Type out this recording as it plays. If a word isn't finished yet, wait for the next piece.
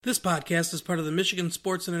This podcast is part of the Michigan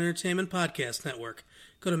Sports and Entertainment Podcast Network.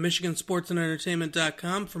 Go to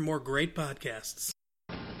MichiganSportsandEntertainment.com for more great podcasts.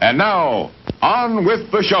 And now, on with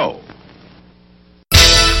the show.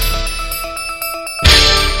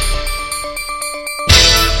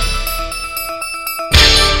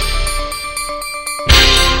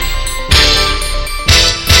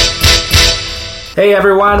 Hey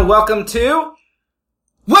everyone, welcome to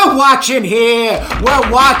We're Watching Here!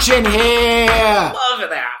 We're Watching Here! Love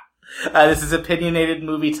that! This is Opinionated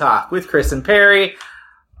Movie Talk with Chris and Perry.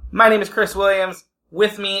 My name is Chris Williams.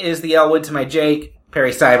 With me is the Elwood to my Jake, Perry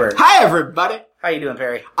Seibert. Hi everybody! How you doing,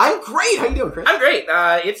 Perry? I'm great! How you doing, Chris? I'm great.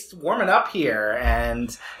 It's warming up here,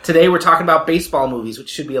 and today we're talking about baseball movies, which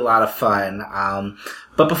should be a lot of fun.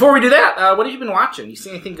 But before we do that, what have you been watching? You see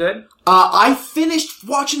anything good? I finished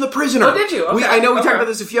watching The Prisoner. Oh, did you? Okay. I know we talked about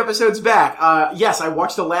this a few episodes back. Yes, I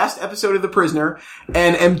watched the last episode of The Prisoner,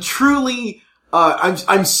 and am truly,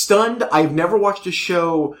 I'm stunned. I've never watched a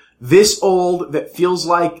show this old that feels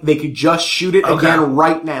like they could just shoot it again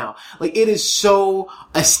right now. Like, it is so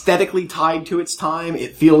aesthetically tied to its time.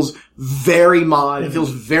 It feels very mod. It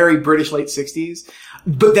feels very British late 60s.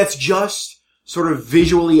 But that's just sort of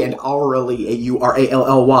visually and aurally,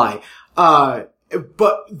 A-U-R-A-L-L-Y.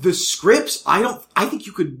 But the scripts, I think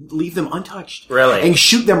you could leave them untouched. Really? And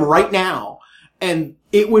shoot them right now. And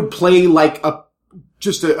it would play like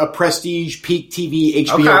just a prestige peak TV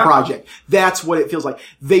HBO project. That's what it feels like.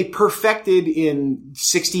 They perfected in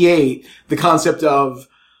 68 the concept of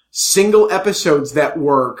single episodes that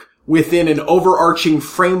work within an overarching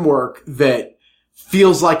framework that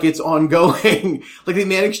feels like it's ongoing. Like, they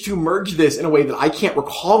managed to merge this in a way that I can't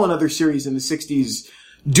recall another series in the 60s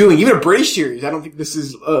doing. Even a British series. I don't think this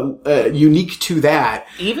is unique to that.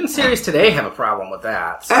 Even series today have a problem with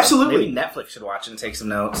that. So absolutely. Maybe Netflix should watch it and take some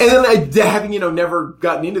notes. And then having, never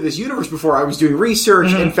gotten into this universe before, I was doing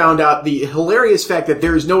research and found out the hilarious fact that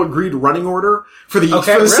there is no agreed running order for the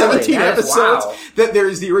 17 episodes. Wow. That there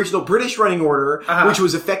is the original British running order, which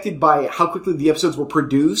was affected by how quickly the episodes were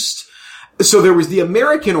produced. So there was the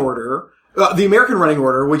American order, the American running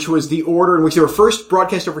order, which was the order in which they were first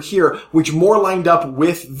broadcast over here, which more lined up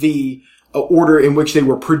with the order in which they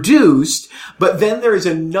were produced. But then there is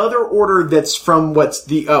another order that's from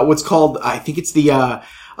what's called, I think it's the,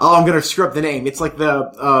 I'm gonna screw up the name. It's like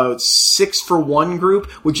the 6 for 1 group,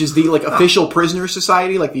 which is the official prisoner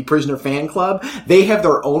society, like the prisoner fan club. They have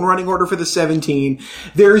their own running order for the 17.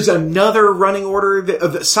 There's another running order that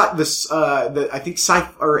I think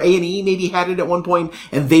or A&E maybe had it at one point,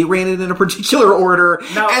 and they ran it in a particular order.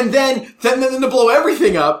 No. And then to blow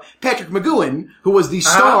everything up, Patrick McGoohan, who was the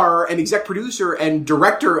star and exec producer and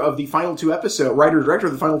director of the final 2 episodes, writer-director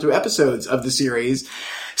of the final 2 episodes of the series,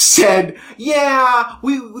 said, yeah,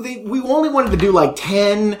 we only wanted to do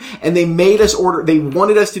 10, and they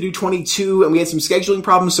wanted us to do 22, and we had some scheduling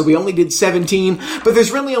problems, so we only did 17, but there's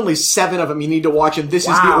really only 7 of them you need to watch, and this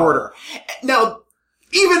is the order. Now,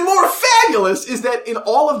 even more fabulous is that in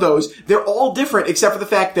all of those, they're all different except for the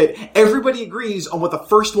fact that everybody agrees on what the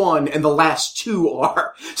first one and the last 2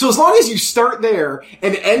 are. So as long as you start there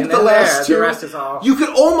and end the last 2, the rest is all... you could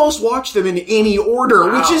almost watch them in any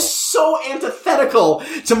order, which is so antithetical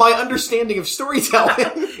to my understanding of storytelling.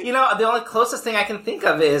 The only closest thing I can think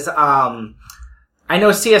of is, I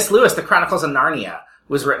know C.S. Lewis, The Chronicles of Narnia,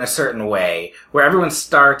 was written a certain way, where everyone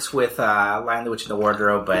starts with Lion, the Witch, and the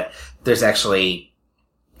Wardrobe, but there's actually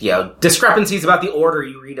discrepancies about the order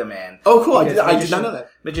you read them in. Oh, cool. I did not know that.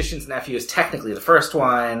 Magician's Nephew is technically the first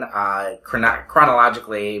one,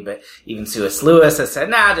 chronologically, but even C.S. Lewis has said,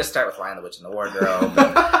 just start with Lion, the Witch, and the Wardrobe.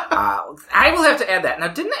 I will have to add that. Now,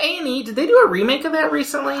 didn't A&E, did they do a remake of that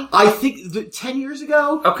recently? I think 10 years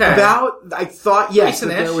ago. Okay. I thought, yes,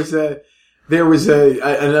 that there was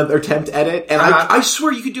another attempt at it, and I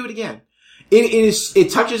swear you could do it again.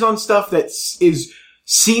 It touches on stuff that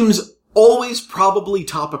seems always probably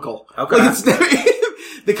topical. Okay.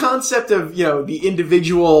 The concept of, the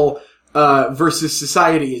individual, versus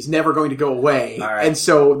society is never going to go away. All right. And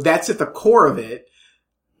so that's at the core of it.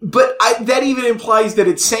 But that even implies that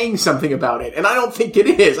it's saying something about it. And I don't think it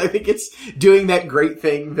is. I think it's doing that great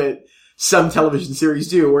thing that some television series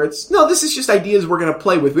do, where this is just ideas we're going to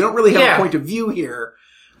play with. We don't really have a point of view here.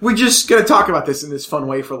 We're just going to talk about this in this fun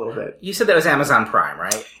way for a little bit. You said that was Amazon Prime,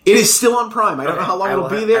 right? It is still on Prime. I don't know how long it'll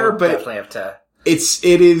be there, but definitely have to. It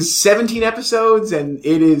is 17 episodes, and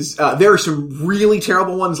it is, there are some really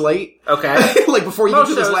terrible ones late. Okay. Before you get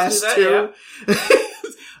to those last 2. Yeah.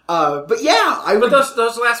 But yeah, But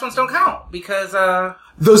those last ones don't count, because,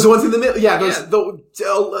 those are the ones in the middle. Yeah,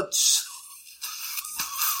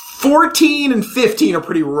 14 and 15 are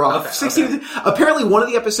pretty rough. Okay, 16. Apparently, one of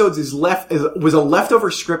the episodes was a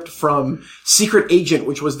leftover script from Secret Agent,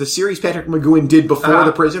 which was the series Patrick McGoohan did before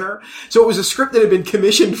The Prisoner. So it was a script that had been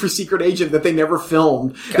commissioned for Secret Agent that they never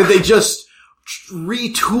filmed. That they just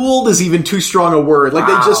retooled is even too strong a word. Like,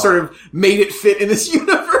 they just sort of made it fit in this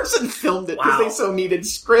universe and filmed it because they so needed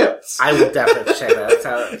scripts. I would definitely check that. That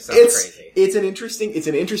sounds crazy. It's an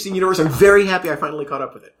interesting universe. I'm very happy I finally caught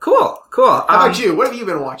up with it. Cool. How about you? What have you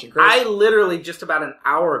been watching, Chris? I literally just about an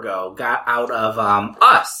hour ago got out of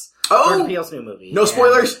Us. Jordan Peele's new movie. No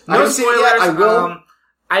spoilers? No spoilers. I will.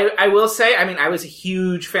 I will say, I mean, I was a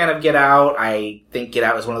huge fan of Get Out. I think Get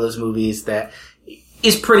Out is one of those movies that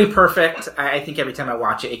is pretty perfect. I think every time I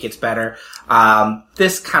watch it, it gets better.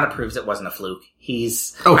 This kind of proves it wasn't a fluke.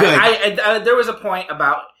 There was a point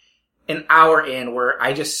about an hour in where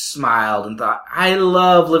I just smiled and thought, I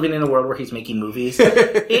love living in a world where he's making movies.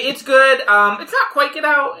 It's good. It's not quite Get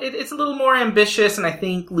Out. It's a little more ambitious and I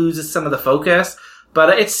think loses some of the focus,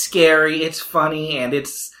 but it's scary, it's funny, and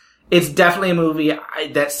it's definitely a movie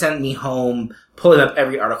that sent me home pulling up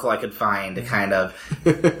every article I could find to kind of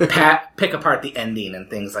pick apart the ending and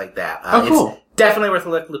things like that. Cool. It's definitely worth a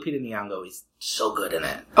look. Lupita Nyong'o is so good in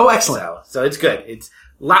it. Oh, excellent. So it's good. It's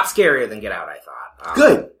a lot scarier than Get Out, I thought.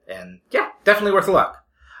 Good. And yeah, definitely worth a look.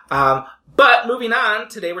 But moving on,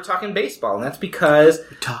 today we're talking baseball, and that's because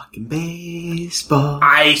we're talking baseball.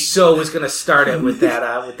 I was going to start it with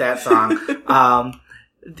that song.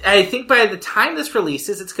 I think by the time this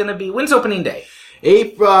releases, it's going to be, when's opening day?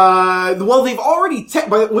 Well, they've already,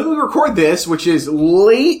 when we record this, which is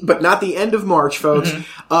late, but not the end of March, folks,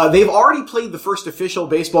 they've already played the first official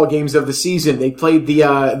baseball games of the season. They played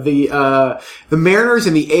the Mariners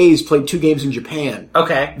and the A's played 2 games in Japan.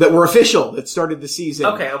 Okay. That were official, that started the season.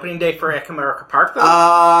 Okay, opening day for Comerica Park, though?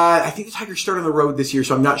 I think the Tigers start on the road this year,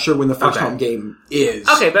 so I'm not sure when the first home game is.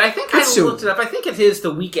 Okay, but I think I looked it up. I think it is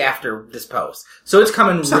the week after this post. So it's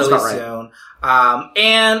coming really soon.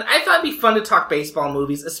 And I thought it'd be fun to talk baseball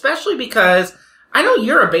movies, especially because I know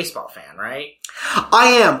you're a baseball fan, right?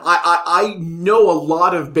 I am. I know a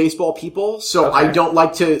lot of baseball people, so I don't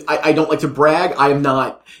like to brag. I am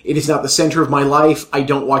not, it is not the center of my life. I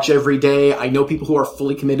don't watch every day. I know people who are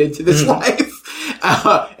fully committed to this life.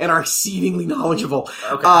 And are exceedingly knowledgeable.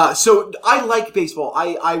 Okay. So I like baseball.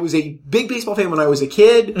 I was a big baseball fan when I was a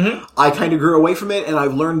kid. I kind of grew away from it, and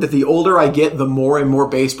I've learned that the older I get, the more and more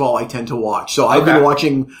baseball I tend to watch. So I've been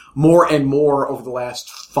watching more and more over the last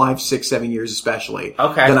 5, 6, 7 years especially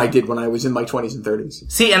than I did when I was in my 20s and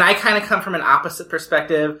 30s. See, and I kind of come from an opposite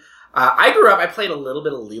perspective. I played a little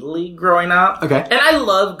bit of Little League growing up. Okay. And I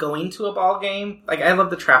love going to a ball game. Like, I love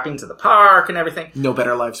the trappings of the park and everything. No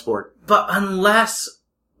better live sport. But unless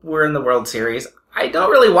we're in the World Series, I don't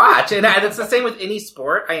really watch. And it's the same with any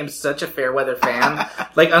sport. I am such a fair weather fan.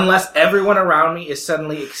 Like, unless everyone around me is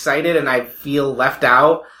suddenly excited and I feel left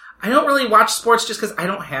out, I don't really watch sports just because I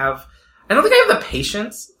don't think I have the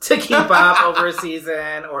patience to keep up over a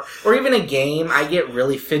season or even a game. I get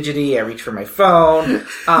really fidgety. I reach for my phone.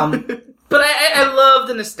 But I love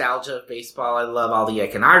the nostalgia of baseball. I love all the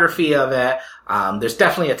iconography of it. There's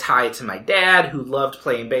definitely a tie to my dad who loved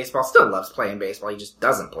playing baseball, still loves playing baseball. He just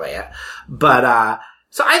doesn't play it. But,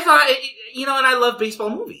 so I thought, and I love baseball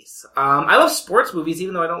movies. I love sports movies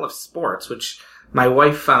even though I don't love sports, which my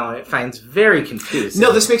wife finds very confusing.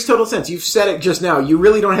 No, this makes total sense. You've said it just now. You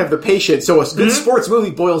really don't have the patience. So a good sports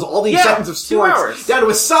movie boils all the excitement of sports down to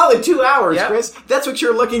a solid 2 hours, Chris. That's what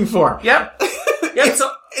you're looking for. Yep.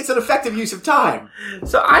 It's an effective use of time.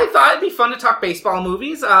 So I thought it'd be fun to talk baseball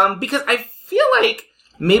movies, because I feel like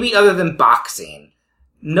maybe other than boxing,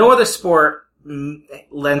 no other sport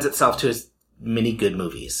lends itself to as many good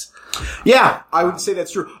movies. Yeah, I would say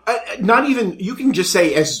that's true. Not even, you can just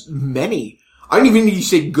say as many. I don't even need to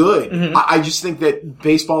say good. I just think that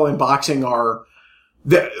baseball and boxing are,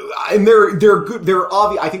 and they're good.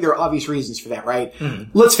 I think there are obvious reasons for that, right?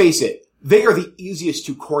 Let's face it. They are the easiest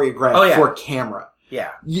to choreograph for camera.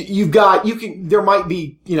 Yeah. There might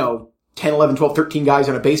be, 10, 11, 12, 13 guys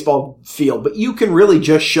on a baseball field, but you can really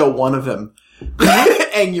just show one of them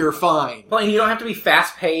and you're fine. Well, and you don't have to be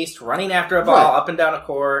fast paced, running after a ball up and down a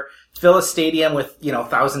court, fill a stadium with,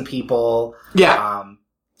 1,000 people. Yeah. And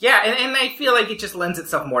I feel like it just lends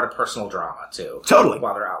itself more to personal drama, too. Totally.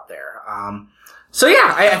 While they're out there. I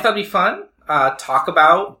thought it'd be fun, talk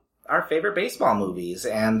about, our favorite baseball movies.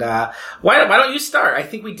 And why don't you start? I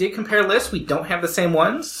think we did compare lists. We don't have the same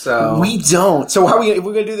ones, so we don't. So how we're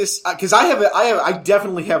going to do this? Because I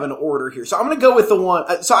definitely have an order here. So I'm going to go with the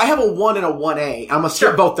one. So I have a 1 and a 1A. I'm going to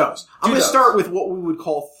start both those. I'm going to start with what we would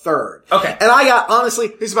call third. Okay. And I got, honestly,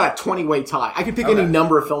 this is about a 20-way tie. I could pick any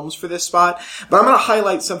number of films for this spot, but I'm going to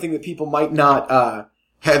highlight something that people might not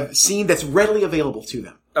have seen that's readily available to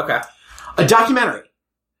them. Okay. A documentary.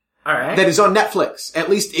 All right. That is on Netflix. At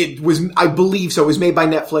least it was, I believe so. It was made by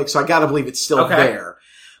Netflix, so I gotta believe it's still there.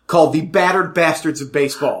 Called The Battered Bastards of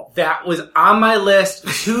Baseball. That was on my list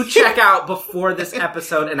to check out before this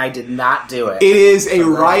episode, and I did not do it. It is a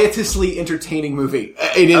riotously entertaining movie.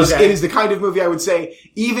 It is the kind of movie I would say,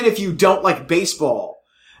 even if you don't like baseball,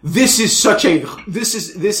 this is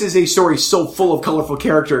a story so full of colorful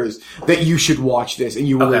characters that you should watch this and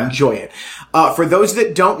you will enjoy it. For those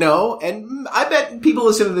that don't know, and I bet people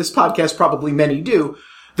listen to this podcast, probably many do,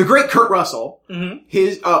 the great Kurt Russell,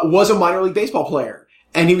 was a minor league baseball player.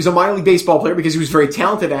 And he was a minor league baseball player because he was very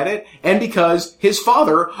talented at it, and because his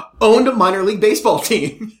father owned a minor league baseball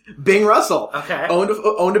team. Bing Russell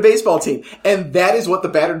owned a baseball team, and that is what The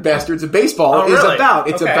Battered Bastards of Baseball is about.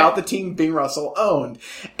 It's about the team Bing Russell owned,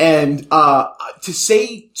 and to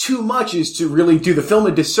say too much is to really do the film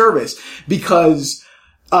a disservice, because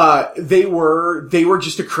they were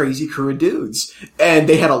just a crazy crew of dudes, and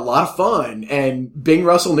they had a lot of fun, and Bing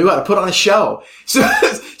Russell knew how to put on a show.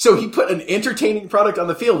 So he put an entertaining product on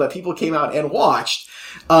the field that people came out and watched.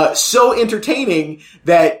 So entertaining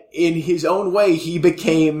that in his own way, he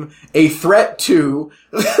became a threat to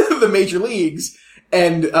the major leagues,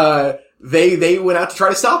 and, they went out to try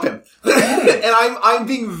to stop him. And I'm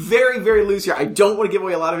being very, very loose here. I don't want to give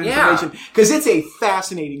away a lot of information because it's a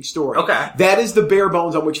fascinating story. Okay. That is the bare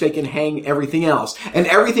bones on which they can hang everything else. And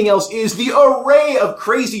everything else is the array of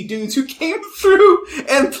crazy dudes who came through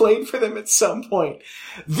and played for them at some point.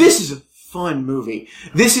 This is a fun movie.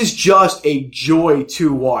 This is just a joy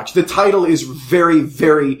to watch. The title is very,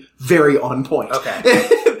 very, very on point. Okay.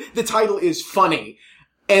 The title is funny.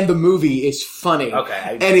 And the movie is funny.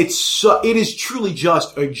 Okay. And it is truly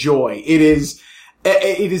just a joy. It is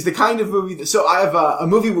the kind of movie that, so I have a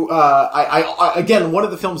movie, again, one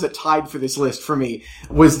of the films that tied for this list for me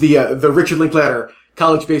was the Richard Linklater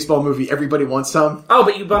college baseball movie, Everybody Wants Some. Oh,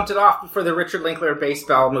 but you bumped it off for the Richard Linklater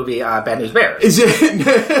baseball movie, Bad News Bears. Is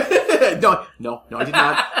it? No, I did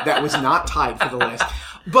not. That was not tied for the list.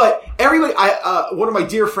 But everybody, one of my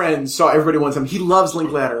dear friends saw Everybody Wants Some. He loves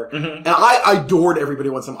Linklater, and I adored Everybody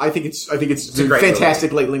Wants Some. I think it's a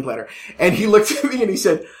fantastic late Linklater. And he looked at me and he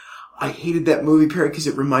said, "I hated that movie, Perry, because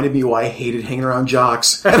it reminded me why I hated hanging around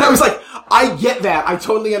jocks." And I was like, "I get that. I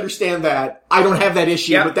totally understand that. I don't have that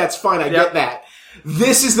issue, but that's fine. I get that."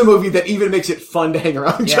 This is the movie that even makes it fun to hang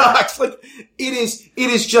around jocks. Like, it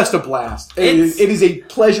is just a blast. It is a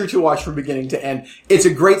pleasure to watch from beginning to end. It's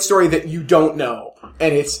a great story that you don't know.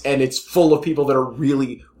 And it's full of people that are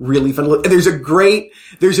really, really fun. And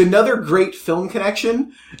there's another great film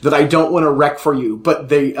connection that I don't want to wreck for you, but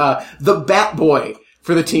the Bat Boy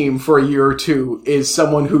for the team for a year or two is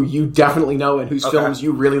someone who you definitely know and whose films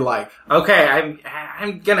you really like. Okay,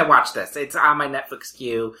 I'm gonna watch this. It's on my Netflix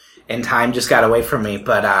queue, and time just got away from me.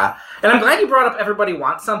 But and I'm glad you brought up Everybody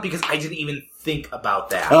Wants Some, because I didn't even think about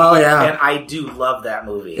that. Oh yeah, and I do love that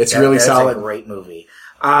movie. It's really solid. It's a great movie.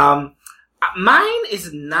 Mine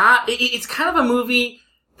is not. It's kind of a movie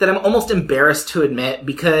that I'm almost embarrassed to admit,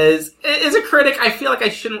 because as a critic, I feel like I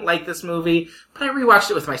shouldn't like this movie, but I rewatched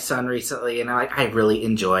it with my son recently, and I really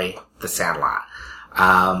enjoy The Sandlot.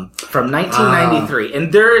 From 1993.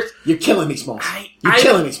 And You're killing me, Smalls. You're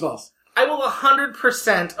killing me, Smalls. I will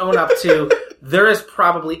 100% own up to there is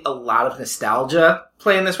probably a lot of nostalgia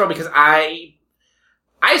playing this role, because I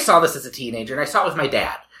saw this as a teenager, and I saw it with my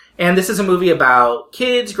dad. And this is a movie about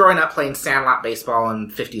kids growing up playing Sandlot baseball in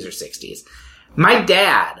the 50s or 60s. My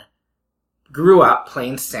dad grew up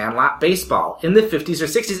playing Sandlot baseball in the 50s or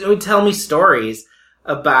 60s and would tell me stories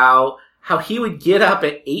about how he would get up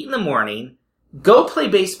at 8 in the morning, go play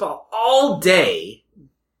baseball all day,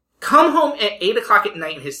 come home at 8 o'clock at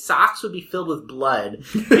night, and his socks would be filled with blood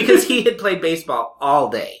because he had played baseball all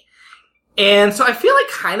day. And so I feel like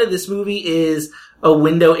kind of this movie is a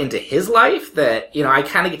window into his life that, I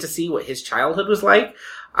kind of get to see what his childhood was like.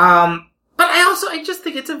 But I just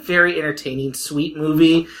think it's a very entertaining, sweet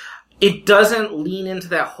movie. It doesn't lean into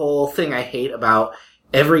that whole thing I hate about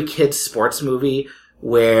every kid's sports movie,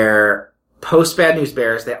 where post Bad News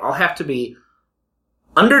Bears, they all have to be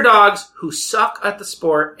underdogs who suck at the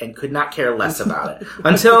sport and could not care less about it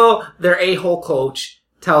until their a-hole coach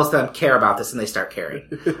tells them care about this and they start caring.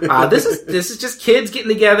 This is just kids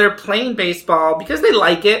getting together, playing baseball because they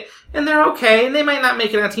like it, and they're okay, and they might not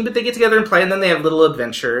make it on a team, but they get together and play, and then they have little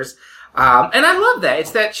adventures. And I love that.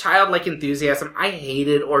 It's that childlike enthusiasm. I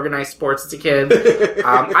hated organized sports as a kid.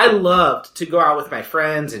 I loved to go out with my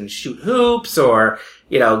friends and shoot hoops or,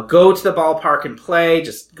 go to the ballpark and play,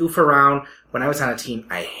 just goof around. When I was on a team,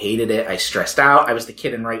 I hated it. I stressed out. I was the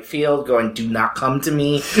kid in right field going, do not come to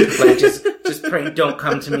me. Like, just praying, don't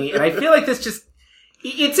come to me. And I feel like it's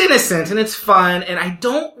innocent and it's fun. And I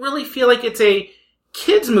don't really feel like it's a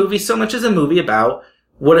kid's movie so much as a movie about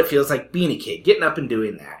what it feels like being a kid, getting up and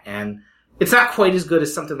doing that. And it's not quite as good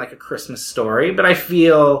as something like A Christmas Story, but I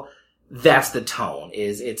feel that's the tone,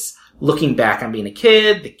 it's looking back on being a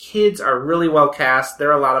kid. The kids are really well cast.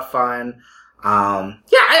 They're a lot of fun.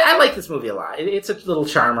 I like this movie a lot. It's a little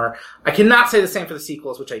charmer. I cannot say the same for the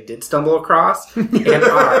sequels, which I did stumble across, and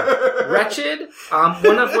are wretched.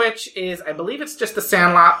 One of which is, I believe it's just The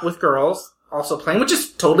Sandlot with girls also playing, which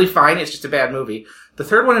is totally fine. It's just a bad movie. The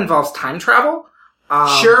third one involves time travel.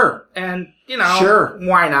 Sure. And, sure.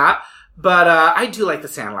 Why not? But, I do like The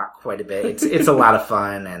Sandlot quite a bit. It's a lot of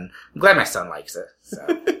fun, and I'm glad my son likes it,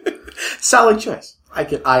 so. Solid choice.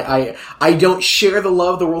 I don't share the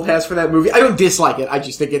love the world has for that movie. I don't dislike it. I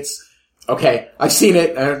just think it's, okay, I've seen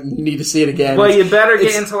it. I don't need to see it again. Well, you better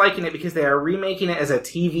get into liking it because they are remaking it as a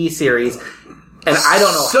TV series, and I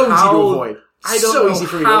don't know so easy to avoid. I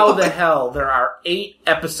don't know how the hell there are 8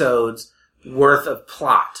 episodes worth of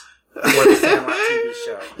plot for the Sandlot TV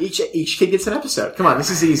show. Each kid gets an episode. Come on, this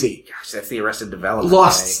is easy. Gosh, that's the Arrested Development.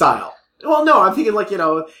 Lost style. Well, no, I'm thinking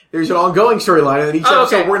there's an ongoing storyline, and then each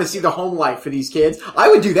episode we're going to see the home life for these kids. I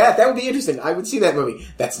would do that. That would be interesting. I would see that movie.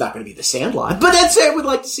 That's not going to be The Sandlot, but I would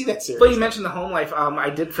like to see that series. But you mentioned the home life.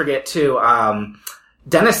 I did forget too.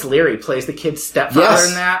 Dennis Leary plays the kid's stepfather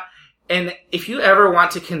in that. And if you ever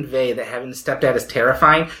want to convey that having a stepdad is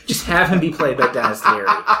terrifying, just have him be played by Dennis Leary,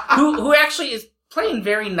 who actually is playing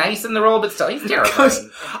very nice in the role, but still, he's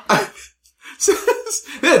terrifying. This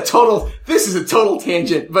is a total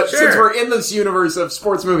tangent, but since we're in this universe of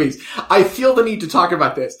sports movies, I feel the need to talk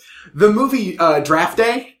about this. The movie, Draft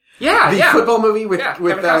Day. The football movie with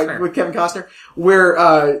Kevin Costner,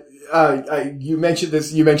 where, you mentioned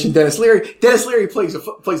this, you mentioned Dennis Leary. Dennis Leary plays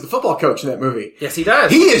the football coach in that movie. Yes, he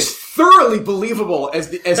does. He is thoroughly believable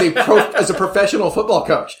as a professional football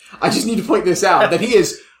coach. I just need to point this out, that he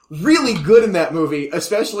is really good in that movie,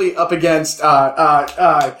 especially up against,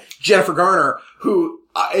 Jennifer Garner, who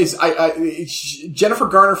is, Jennifer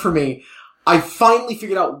Garner for me. I finally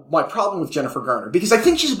figured out my problem with Jennifer Garner because I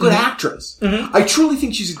think she's a good actress. Mm-hmm. I truly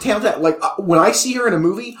think she's a talented, when I see her in a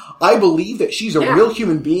movie, I believe that she's a real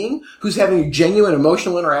human being who's having a genuine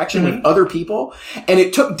emotional interaction with other people. And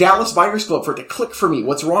it took Dallas Buyers Club for it to click for me.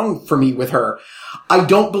 What's wrong for me with her? I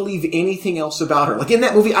don't believe anything else about her. Like in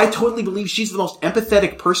that movie, I totally believe she's the most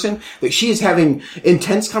empathetic person, that she is having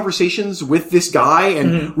intense conversations with this guy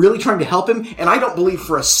and really trying to help him. And I don't believe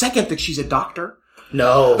for a second that she's a doctor.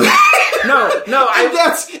 No. No.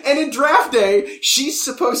 And in Draft Day, she's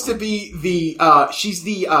supposed to be she's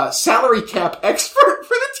the salary cap expert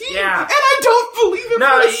for the team. Yeah. And I don't believe it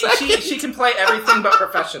for a second. She can play everything but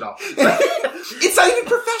professional. It's not even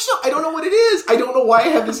professional. I don't know what it is. I don't know why I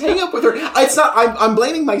have this hang up with her. It's not, I'm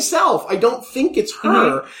blaming myself. I don't think it's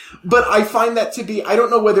her. But I find that to be, I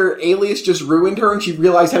don't know whether Alias just ruined her and she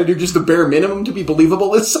realized how to do just the bare minimum to be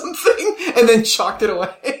believable as something and then chalked it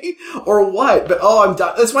away or what. But I'm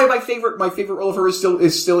done. That's why my favorite role of her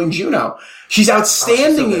is still in Juno. She's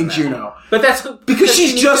outstanding in Juno. But that's because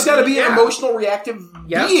she's just got to be an emotional, reactive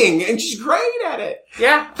being, and she's great at it.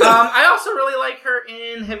 Yeah. I also really like her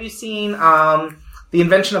in. Have you seen The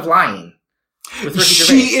Invention of Lying? With Ricky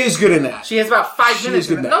Gervais. She is good in that. She has about 5 minutes.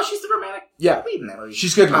 In that. No, she's the romantic lead in that movie.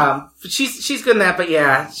 She's good in that. She's good in that. But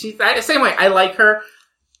yeah, same way. I like her.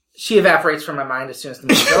 She evaporates from my mind as soon as the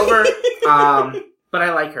movie's over. But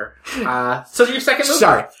I like her. So your second movie?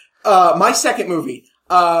 Sorry. My second movie.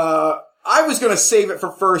 I was gonna save it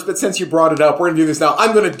for first, but since you brought it up, we're gonna do this now.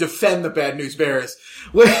 I'm gonna defend the Bad News Bears.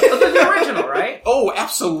 The original, right? Oh,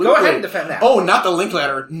 absolutely. Go ahead and defend that. Oh, not the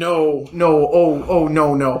Linklater. No. No,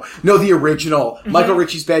 the original. Michael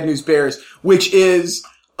Ritchie's Bad News Bears, which is,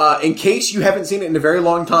 in case you haven't seen it in a very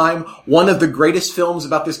long time, one of the greatest films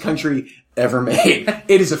about this country ever made.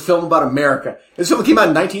 It is a film about America. This film came out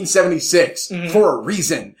in 1976 for a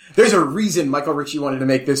reason. There's a reason Michael Ritchie wanted to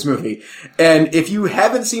make this movie. And if you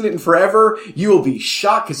haven't seen it in forever, you will be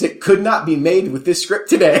shocked because it could not be made with this script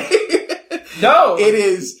today. No! It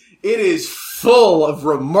is full of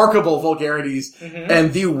remarkable vulgarities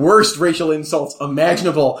and the worst racial insults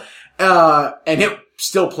imaginable. And it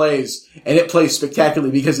still plays, and it plays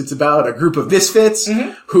spectacularly because it's about a group of misfits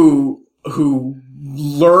who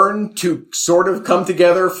learn to sort of come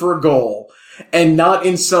together for a goal, and not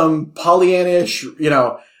in some Pollyannish,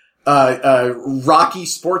 Rocky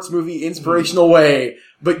sports movie inspirational way,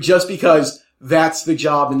 but just because that's the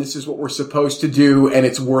job and this is what we're supposed to do and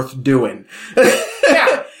it's worth doing.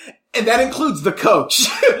 Yeah. And that includes the coach,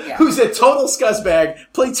 who's a total scuzzbag,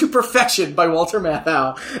 played to perfection by Walter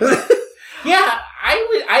Matthau. Yeah,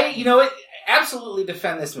 I absolutely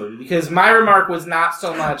defend this movie, because my remark was not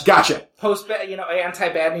so much Gotcha.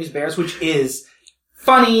 Anti-Bad News Bears, which is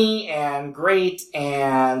funny and great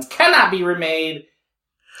and cannot be remade.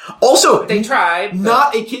 Also, they tried.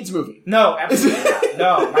 Not a kids movie. No, absolutely not.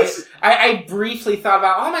 No. I briefly thought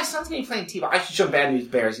about, my son's going to be playing T-ball. I should show Bad News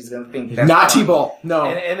Bears. He's going to think that's not fun. T-ball. No.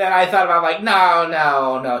 And then I thought about,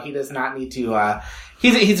 no. He does not need to,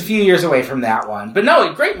 he's a few years away from that one. But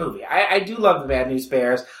no, great movie. I do love the Bad News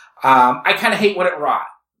Bears. I kind of hate what it wrought.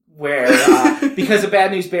 Where, because of Bad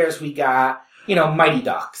News Bears, we got, Mighty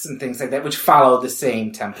Ducks and things like that, which followed the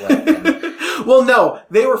same template. Well, no,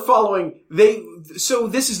 they were following, so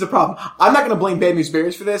this is the problem. I'm not gonna blame Bad News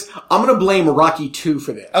Bears for this. I'm gonna blame Rocky 2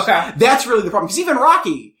 for this. Okay. That's really the problem. Because even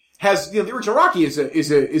Rocky has, the original Rocky is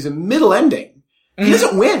a middle ending. He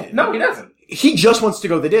doesn't win. No, he doesn't. He just wants to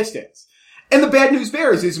go the distance. And the Bad News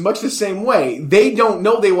Bears is much the same way. They don't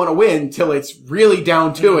know they want to win till it's really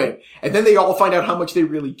down to it. And then they all find out how much they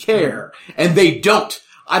really care. And they don't.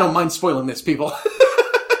 I don't mind spoiling this, people.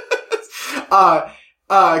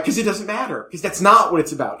 Cause it doesn't matter. Cause that's not what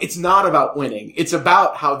it's about. It's not about winning. It's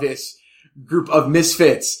about how this group of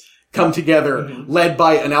misfits come together, led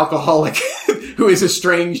by an alcoholic who is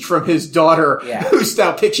estranged from his daughter, who's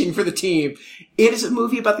now pitching for the team. It is a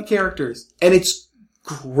movie about the characters, and it's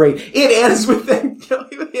great. It ends with him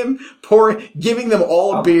giving them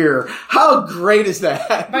all a beer. How great is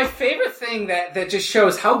that? My favorite thing that just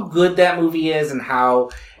shows how good that movie is and how,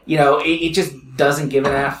 it just doesn't give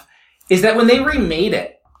an F, is that when they remade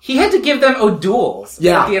it, he had to give them O'Douls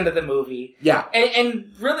at the end of the movie. Yeah.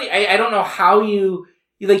 And really, I don't know how you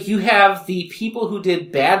have the people who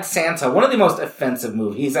did Bad Santa, one of the most offensive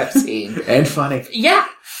movies I've seen. And funny. Yeah.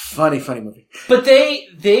 Funny movie. But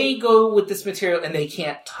they go with this material and they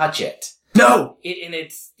can't touch it. No!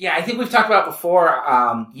 I think we've talked about it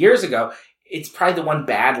before, years ago. It's probably the one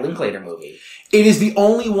bad Linklater movie. It is the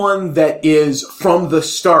only one that is, from the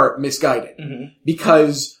start, misguided. Mm-hmm.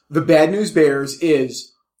 Because the Bad News Bears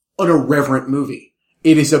is an irreverent movie.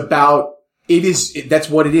 That's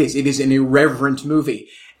what it is. It is an irreverent movie.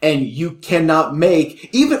 And you cannot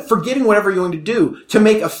even forgetting whatever you're going to do, to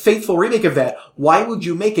make a faithful remake of that, why would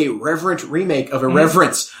you make a reverent remake of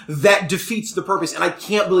Irreverence? That defeats the purpose, and I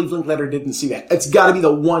can't believe Linklater didn't see that. It's gotta be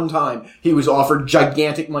the one time he was offered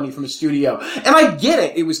gigantic money from a studio. And I get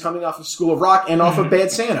it. It was coming off of School of Rock and off of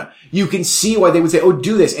Bad Santa. You can see why they would say,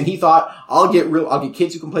 do this. And he thought, I'll get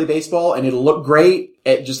kids who can play baseball, and it'll look great,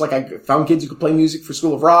 just like I found kids who could play music for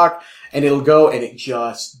School of Rock, and it'll go, and it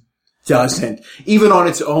just doesn't. Even on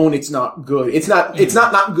its own, it's not good. It's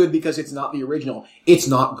not good because it's not the original. It's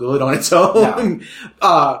not good on its own.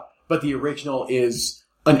 No. But the original is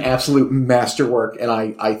an absolute masterwork, and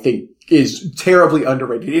I think is terribly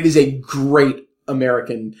underrated. It is a great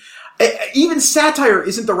American, even satire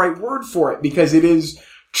isn't the right word for it, because it is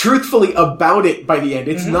truthfully about it by the end.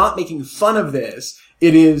 It's not making fun of this.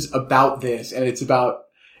 It is about this, and it's about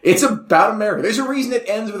America. There's a reason it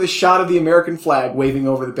ends with a shot of the American flag waving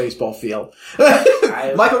over the baseball field.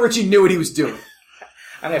 Michael Ritchie knew what he was doing.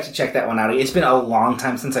 I'm gonna have to check that one out. It's been a long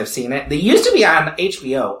time since I've seen it. They used to be on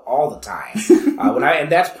HBO all the time.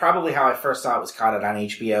 And that's probably how I first saw it, was caught it on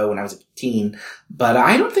HBO when I was a teen. But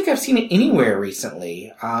I don't think I've seen it anywhere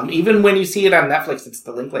recently. Even when you see it on Netflix, it's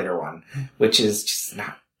the Linklater one, which is just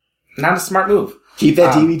not a smart move. Keep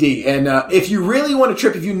that DVD. And if you really want to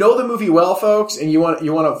trip, if you know the movie well, folks, and you want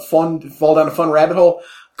to fall down a fun rabbit hole,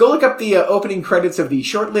 go look up the opening credits of the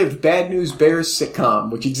short-lived Bad News Bears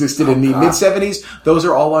sitcom, which existed in the mid-'70s. Those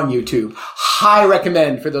are all on YouTube. High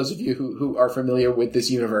recommend for those of you who are familiar with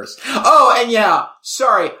this universe. Oh, and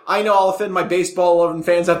sorry, I know I'll offend my baseball-loving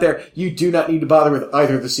fans out there. You do not need to bother with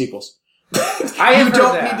either of the sequels. You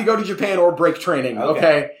don't need to go to Japan or break training,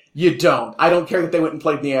 okay? You don't. I don't care that they went and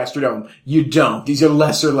played in the Astrodome. You don't. These are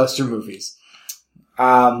lesser movies.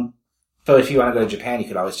 But if you want to go to Japan, you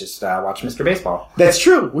could always just watch Mr. Baseball. That's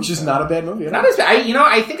true, which is not a bad movie. Not as bad.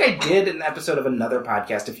 I think I did an episode of another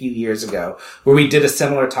podcast a few years ago where we did a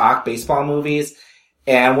similar talk, baseball movies,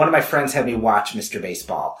 and one of my friends had me watch Mr.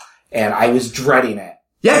 Baseball, and I was dreading it.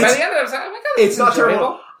 Yeah, and by the end of it, I was like, oh my God, it's not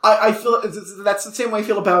terrible. I feel that's the same way I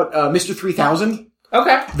feel about Mr. 3000.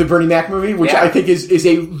 Okay. The Bernie Mac movie, which I think is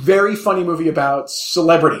a very funny movie about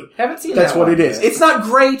celebrity. Haven't seen That's that what one. it is. It's not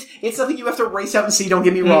great. It's nothing you have to race out and see, don't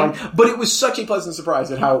get me wrong. But it was such a pleasant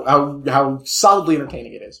surprise at how solidly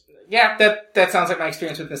entertaining it is. Yeah, that sounds like my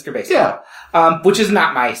experience with Mr. Baseball. Which is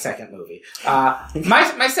not my second movie.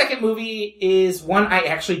 My second movie is one I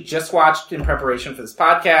actually just watched in preparation for this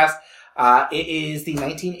podcast. It is the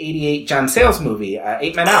 1988 John Sayles movie,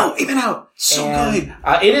 8 Men Out. Oh, 8 Men Out. So good.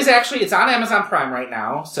 It is actually, it's on Amazon Prime right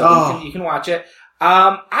now, so you can watch it.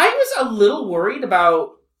 I was a little worried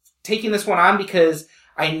about taking this one on because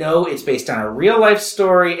I know it's based on a real life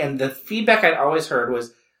story, and the feedback I'd always heard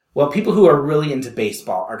was, well, people who are really into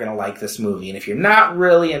baseball are going to like this movie. And if you're not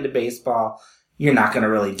really into baseball, you're not going to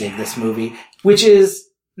really dig this movie, which is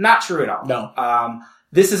not true at all. No.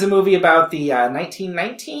 This is a movie about the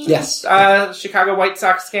 1919 Chicago White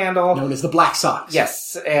Sox scandal. Known as the Black Sox.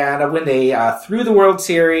 Yes. And when they threw the World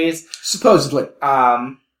Series. Supposedly.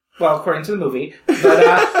 Well, according to the movie.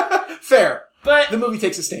 But, fair. But the movie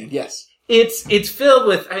takes a stand, yes. It's filled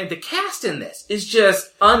with, I mean, the cast in this is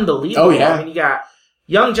just unbelievable. Oh, yeah. I mean, you got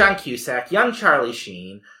young John Cusack, young Charlie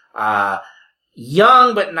Sheen,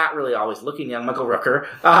 young but not really always looking young Michael Rooker,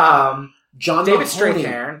 David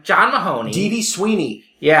Strathairn, John Mahoney, D.B. Sweeney.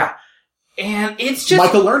 Yeah. And it's just...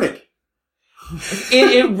 Michael Learned.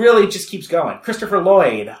 it really just keeps going. Christopher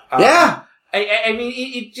Lloyd. Yeah. I mean,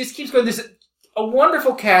 it just keeps going. There's a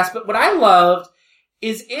wonderful cast, but what I loved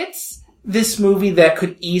is it's this movie that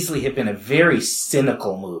could easily have been a very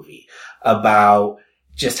cynical movie about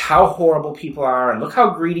just how horrible people are and look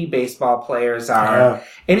how greedy baseball players are. Yeah.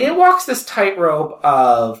 And it walks this tightrope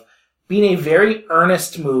of being a very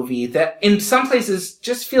earnest movie that in some places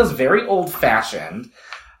just feels very old-fashioned.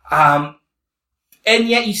 And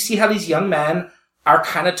yet you see how these young men are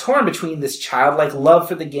kind of torn between this childlike love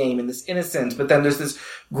for the game and this innocence, but then there's this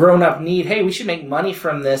grown-up need, hey, we should make money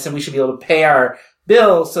from this and we should be able to pay our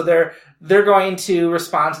bills, so they're going to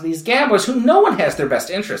respond to these gamblers who no one has their best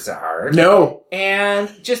interests at heart. No.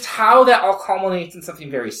 And just how that all culminates in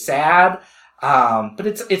something very sad. But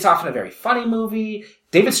it's often a very funny movie.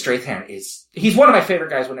 David Strathairn he's one of my favorite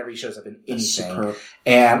guys whenever he shows up in anything.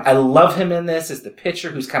 And I love him in this as the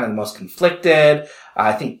pitcher who's kind of the most conflicted.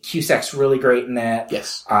 I think Cusack's really great in it.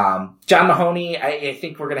 Yes. John Mahoney, I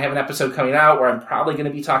think we're going to have an episode coming out where I'm probably going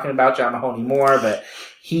to be talking about John Mahoney more, but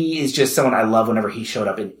he is just someone I love whenever he showed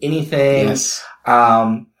up in anything. Yes.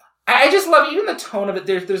 I just love even the tone of it.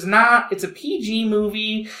 It's a PG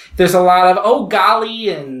movie. There's a lot of, oh golly,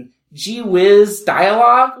 and gee whiz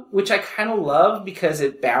dialogue, which I kind of love because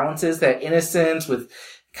it balances that innocence with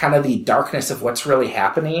kind of the darkness of what's really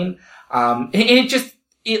happening.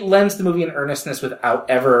 It lends the movie an earnestness without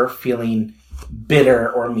ever feeling bitter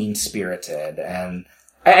or mean-spirited. And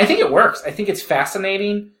I think it works. I think it's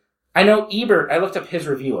fascinating. I know Ebert, I looked up his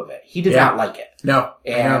review of it. He did not like it. No.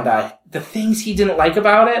 And the things he didn't like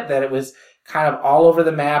about it, that it was kind of all over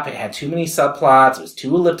the map, it had too many subplots, it was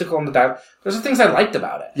too elliptical in the dialogue. Those are things I liked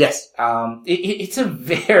about it. Yes. It's a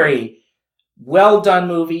very well done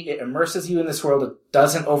movie. It immerses you in this world. It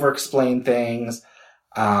doesn't over-explain things.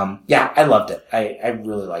 I loved it. I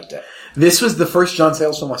really liked it. This was the first John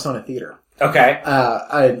Sayles film I saw in a theater. Okay.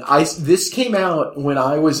 This came out when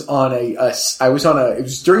I was on it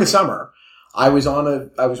was during the summer. I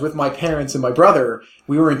was with my parents and my brother.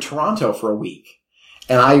 We were in Toronto for a week.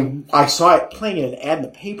 And I saw it playing in an ad in the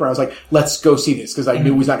paper. And I was like, let's go see this. Cause I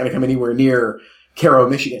knew it was not going to come anywhere near Caro,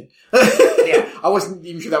 Michigan. Yeah. I wasn't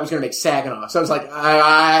even sure that was going to make Saginaw. So I was like,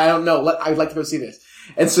 I don't know. I'd like to go see this.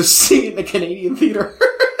 And so seeing it in the Canadian theater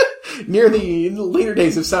near the later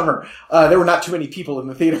days of summer, there were not too many people in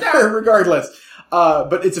the theater regardless.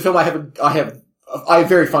 But it's a film I have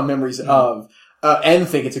very fond memories of, and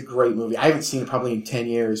think it's a great movie. I haven't seen it probably in 10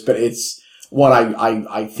 years, but it's one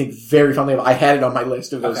I think very fondly of. I had it on my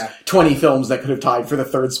list of those 20 films that could have tied for the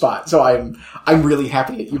third spot. So I'm really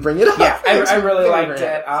happy that you bring it up. Yeah, I really liked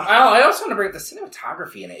it. I also want to bring up the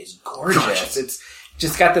cinematography in it is gorgeous. It's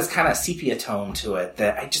just got this kind of sepia tone to it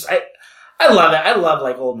that I love it. I love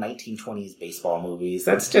like old 1920s baseball movies.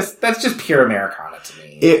 That's just pure Americana to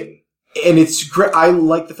me. And it's great. I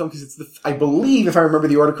like the film because I believe, if I remember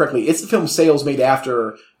the order correctly, it's the film Sayles made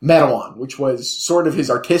after Matewan, which was sort of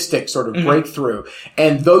his artistic sort of breakthrough.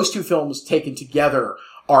 And those two films taken together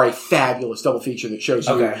are a fabulous double feature that shows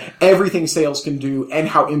you everything Sayles can do and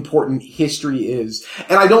how important history is.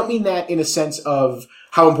 And I don't mean that in a sense of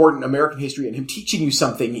how important American history and him teaching you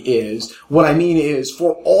something is. What I mean is,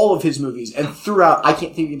 for all of his movies and throughout, I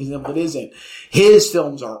can't think of an example that isn't, his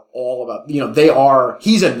films are all about,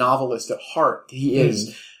 he's a novelist at heart. He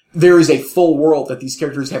is there is a full world that these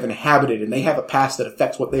characters have inhabited, and they have a past that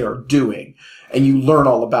affects what they are doing, and you learn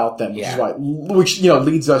all about them, which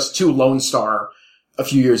leads us to Lone Star a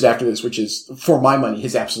few years after this, which is, for my money,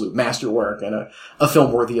 his absolute masterwork and a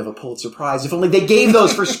film worthy of a Pulitzer Prize. If only they gave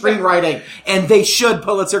those for screenwriting, and they should,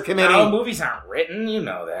 Pulitzer Committee. No, movies aren't written, you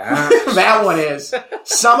know that. That one is.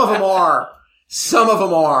 Some of them are. Some of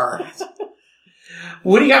them are.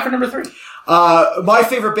 What do you got for number 3? My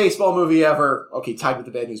favorite baseball movie ever, okay, tied with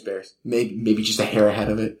the Bad News Bears, maybe just a hair ahead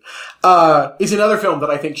of it, is another film that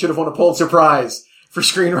I think should have won a Pulitzer Prize for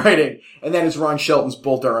screenwriting, and that is Ron Shelton's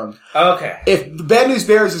Bull Durham. Okay. If the Bad News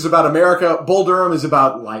Bears is about America, Bull Durham is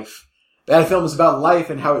about life. That film is about life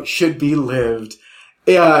and how it should be lived.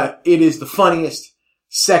 It is the funniest,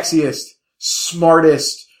 sexiest,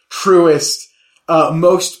 smartest, truest,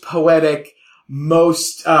 most poetic,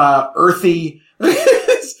 most earthy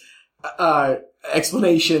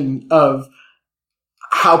explanation of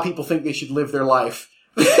how people think they should live their life.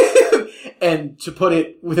 And to put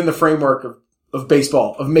it within the framework of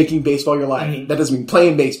baseball, of making baseball your life. Mm-hmm. That doesn't mean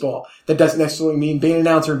playing baseball. That doesn't necessarily mean being an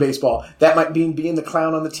announcer in baseball. That might mean being the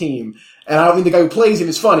clown on the team. And I don't mean the guy who plays him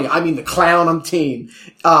is funny. I mean the clown on the team.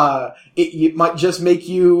 It might just make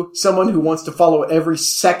you someone who wants to follow every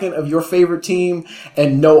second of your favorite team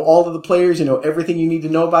and know all of the players and know everything you need to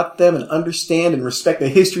know about them and understand and respect the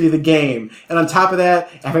history of the game. And on top of that,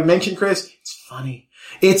 have I mentioned, Chris? It's funny.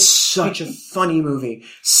 It's such a funny movie.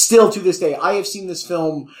 Still to this day, I have seen this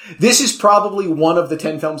film. This is probably one of the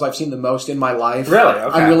 10 films I've seen the most in my life. Really?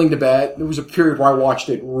 Okay. I'm willing to bet. There was a period where I watched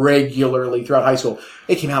it regularly throughout high school.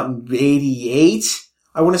 It came out in 88,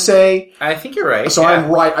 I want to say. I think you're right. So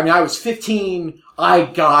I'm right. I mean, I was 15. I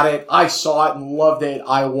got it. I saw it and loved it.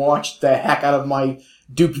 I watched the heck out of my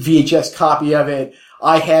Duke VHS copy of it.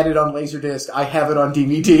 I had it on Laserdisc. I have it on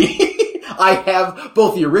DVD. I have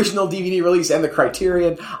both the original DVD release and the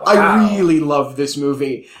Criterion. Wow. I really love this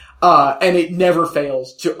movie. And it never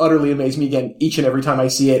fails to utterly amaze me again each and every time I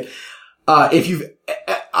see it.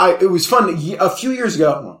 It was fun. A few years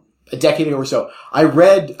ago, a decade ago or so, I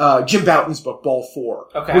read Jim Bouton's book, Ball 4,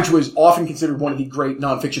 which was often considered one of the great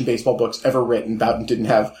nonfiction baseball books ever written. Bouton didn't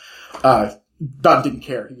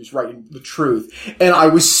care. He was writing the truth. And I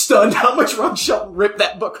was stunned how much Ron Shelton ripped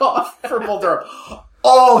that book off for Bull Durham.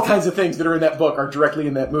 All kinds of things that are in that book are directly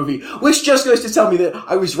in that movie, which just goes to tell me that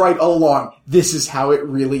I was right all along. This is how it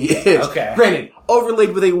really is. Okay. Granted,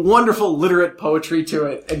 overlaid with a wonderful literate poetry to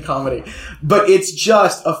it and comedy. But it's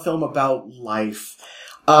just a film about life.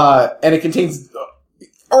 And it contains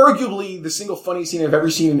arguably the single funniest scene I've ever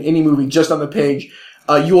seen in any movie just on the page.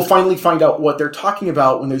 You will finally find out what they're talking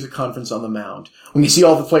about when there's a conference on the mound. When you see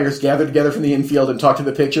all the players gather together from the infield and talk to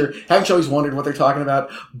the pitcher, haven't you always wondered what they're talking about?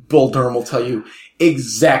 Bull Durham will tell you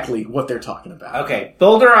exactly what they're talking about. Okay.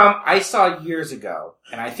 Bull Durham, I saw years ago,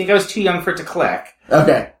 and I think I was too young for it to click.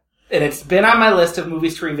 Okay. And it's been on my list of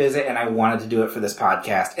movies to revisit, and I wanted to do it for this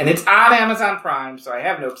podcast. And it's on Amazon Prime, so I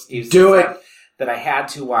have no excuse. Do it. That I had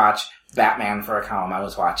to watch Batman for a column I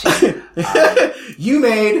was watching. You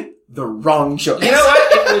made the wrong choice. You know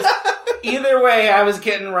what? It was either way. I was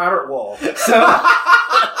getting Robert Wool. But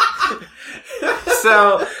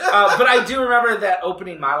I do remember that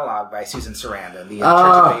opening monologue by Susan Sarandon, the Church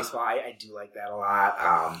of Baseball. I do like that a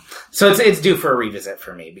lot. So it's due for a revisit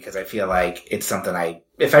for me because I feel like it's something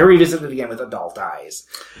if I revisit it again with adult eyes,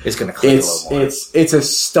 it's going to click a little more. It's a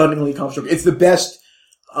stunningly comfortable. It's the best.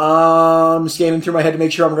 Scanning through my head to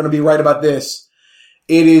make sure I'm going to be right about this.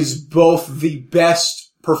 It is both the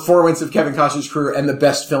best performance of Kevin Costner's career and the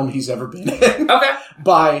best film he's ever been in. Okay.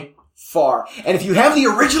 By far. And if you have the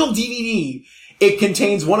original DVD, it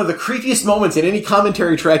contains one of the creepiest moments in any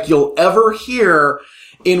commentary track you'll ever hear,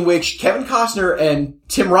 in which Kevin Costner and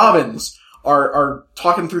Tim Robbins are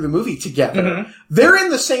talking through the movie together. Mm-hmm. They're in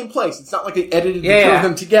the same place. It's not like they edited the two of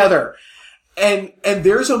them together. And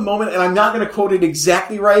there's a moment, and I'm not going to quote it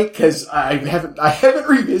exactly right because I haven't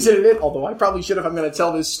revisited it, although I probably should if I'm going to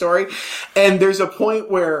tell this story. And there's a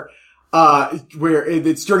point where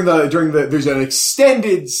it's during the there's an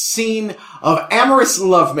extended scene of amorous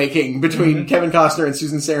lovemaking between Kevin Costner and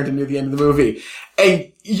Susan Sarandon near the end of the movie,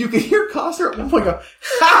 and you can hear Costner at one point go,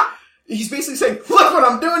 "Ha!" He's basically saying, "Look what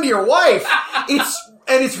I'm doing to your wife."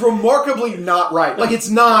 It's remarkably not right. Like it's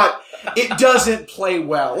not. It doesn't play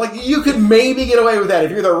well. Like, you could maybe get away with that if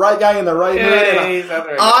you're the right guy in the right mood.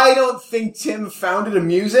 I don't think Tim found it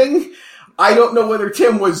amusing. I don't know whether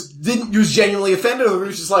Tim was genuinely offended or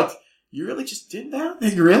was just like, you really just did that?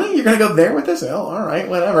 Really? You're gonna go there with this? Oh, alright,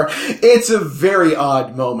 whatever. It's a it very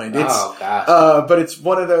odd moment. But it's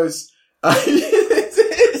one of those,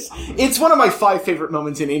 it It's one of my 5 favorite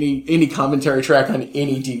moments in any commentary track on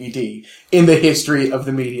any DVD in the history of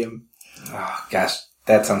the medium. Oh, gosh.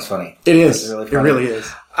 That sounds funny. It is. Really it really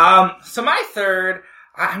is. So my third,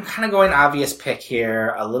 I'm kind of going obvious pick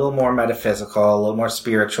here, a little more metaphysical, a little more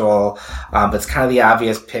spiritual, but it's kind of the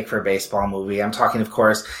obvious pick for a baseball movie. I'm talking, of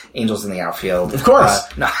course, Angels in the Outfield. Of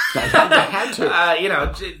course. No. I had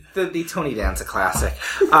to. The Tony Danza classic.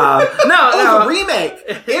 The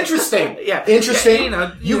remake. Interesting. Yeah. Interesting.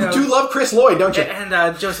 Yeah, you do love Chris Lloyd, don't you?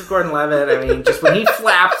 And Joseph Gordon-Levitt, I mean, just when he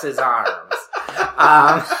flaps his arms.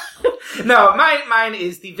 No, mine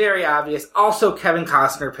is the very obvious, also Kevin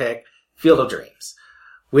Costner pick, Field of Dreams,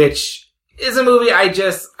 which is a movie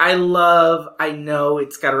I love. I know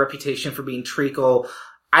it's got a reputation for being treacle.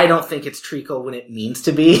 I don't think it's treacle when it means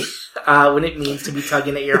to be, when it means to be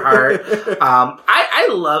tugging at your heart. I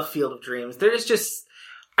love Field of Dreams.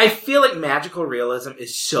 I feel like magical realism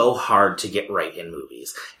is so hard to get right in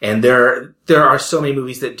movies. And there are so many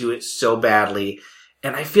movies that do it so badly.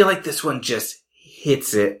 And I feel like this one just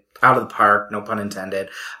hits it out of the park, no pun intended.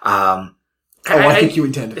 I think you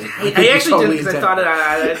intended it. I actually did because I thought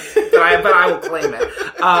but I will claim it.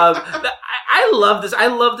 I love this. I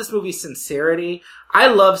love this movie's sincerity. I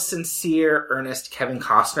love sincere, earnest Kevin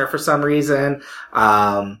Costner for some reason.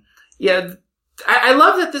 I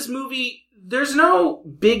love that this movie, there's no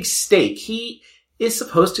big stake. He is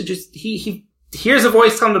supposed to he hears a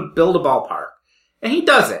voice telling him to build a ballpark. And he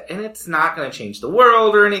does it. And it's not going to change the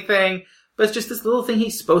world or anything, but it's just this little thing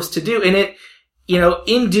he's supposed to do. And it,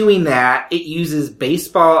 in doing that, it uses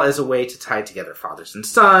baseball as a way to tie together fathers and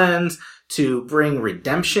sons, to bring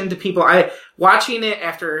redemption to people. Watching it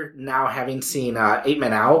after now having seen 8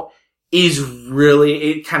 Men Out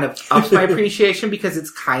it kind of ups my appreciation because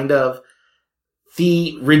it's kind of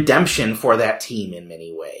the redemption for that team in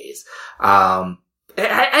many ways. I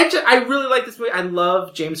really like this movie. I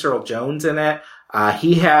love James Earl Jones in it.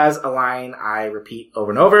 He has a line I repeat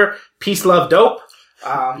over and over. Peace, love, dope.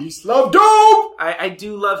 Peace, love, dope! I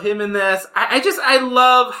do love him in this. I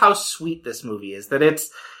love how sweet this movie is. That it's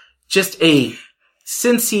just a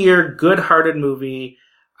sincere, good-hearted movie.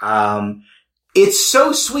 It's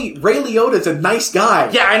so sweet. Ray Liotta's a nice guy.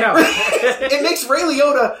 Yeah, I know. It makes Ray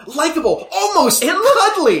Liotta likable, almost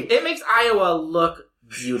cuddly. It makes Iowa look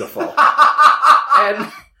beautiful.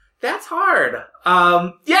 And that's hard.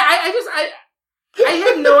 I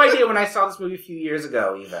had no idea when I saw this movie a few years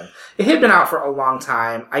ago, even. It had been out for a long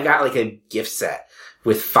time. I got like a gift set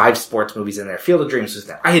with 5 sports movies in there. Field of Dreams was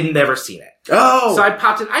there. I had never seen it. Oh! So I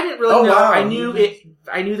popped in. I didn't really know. Wow. I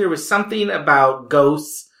knew there was something about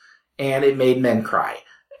ghosts and it made men cry.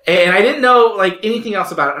 And I didn't know like anything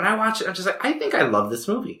else about it. And I watched it. I'm just like, I think I love this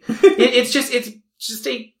movie. It's just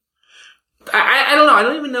I don't know. I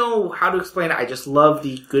don't even know how to explain it. I just love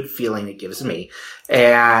the good feeling it gives me.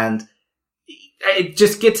 And it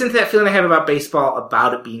just gets into that feeling I have about baseball,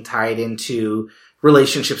 about it being tied into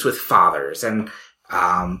relationships with fathers. And,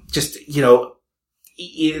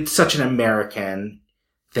 it's such an American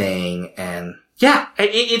thing. And yeah,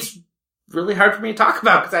 it's really hard for me to talk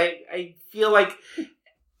about because I feel like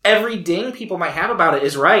every ding people might have about it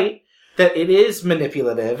is right. That it is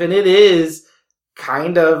manipulative and it is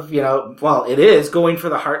kind of, it is going for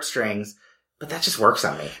the heartstrings. But that just works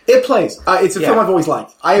on me. It plays. It's a film I've always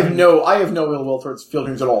liked. I have no ill will towards Field of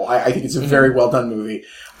Dreams at all. I think it's a very well done movie.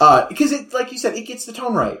 Because it, like you said, it gets the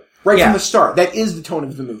tone right from the start. That is the tone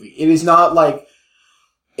of the movie. It is not like,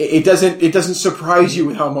 it doesn't surprise you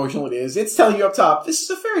with how emotional it is. It's telling you up top, this is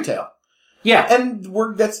a fairy tale. Yeah. And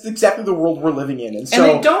that's exactly the world we're living in. And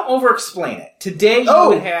they don't over-explain it. Today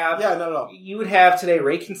you would have today,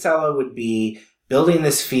 Ray Kinsella would be building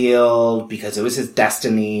this field because it was his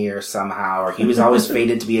destiny or somehow, or he was always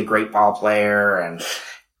fated to be a great ball player. And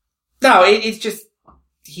no, it's just,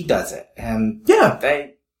 he does it. And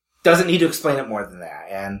they doesn't need to explain it more than that.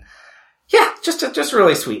 And yeah, just a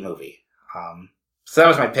really sweet movie. So that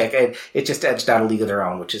was my pick. It just edged out A League of Their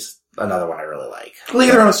Own, which is another one I really like. A League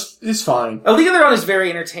of Their Own is fine. A League of Their Own is very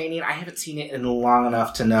entertaining. I haven't seen it in long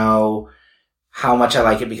enough to know how much I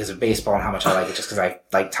like it because of baseball and how much I like it just because I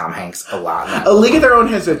like Tom Hanks a lot. A League of Their Own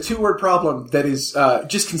has a 2-word problem that is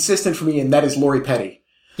just consistent for me, and that is Lori Petty.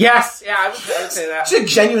 Yes, yeah, I would say that. She's a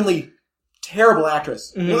genuinely terrible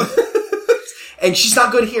actress. Mm-hmm. And she's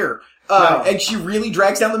not good here. No. And she really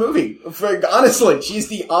drags down the movie. Honestly, she's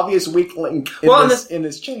the obvious weak link in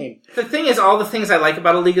this chain. The thing is, all the things I like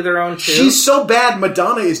about A League of Their Own, too. She's so bad,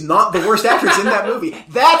 Madonna is not the worst actress in that movie.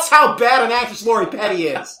 That's how bad an actress Lori Petty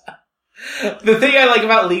is. The thing I like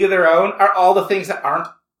about League of Their Own are all the things that aren't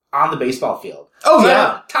on the baseball field. Oh,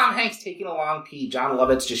 yeah. Tom Hanks taking a long pee, John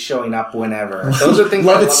Lovitz just showing up whenever. Those are things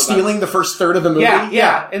Lovitz stealing the first third of the movie?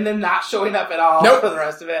 Yeah, and then not showing up at all Nope. for the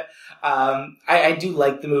rest of it. I do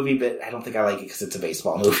like the movie, but I don't think I like it because it's a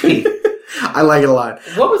baseball movie. I like it a lot.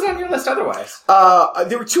 What was on your list otherwise?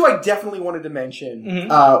 There were two I definitely wanted to mention.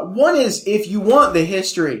 One is, if you want the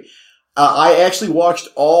history, I actually watched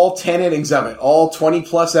all 10 innings of it, all 20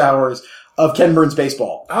 plus hours of Ken Burns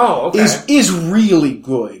baseball. Oh, okay. Is really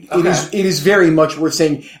good. Okay. It is very much worth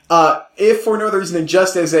saying. If for no other reason than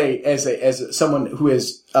just as someone who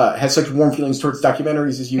has such warm feelings towards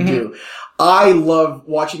documentaries as you do, I love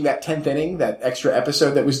watching that 10th inning, that extra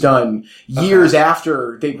episode that was done years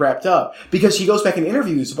after they wrapped up, because he goes back and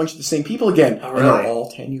interviews a bunch of the same people again, and they're all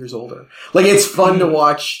 10 years older. Like, it's fun to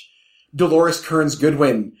watch Dolores Kearns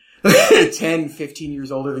Goodwin 10, 15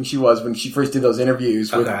 years older than she was when she first did those interviews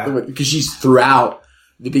because she's throughout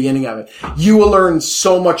the beginning of it. You will learn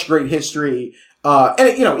so much great history.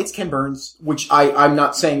 And it's Ken Burns, which I'm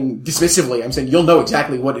not saying dismissively. I'm saying you'll know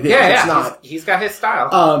exactly what it is. Yeah, it's not. He's got his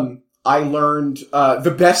style. I learned,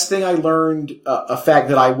 the best thing I learned, a fact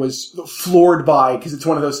that I was floored by, because it's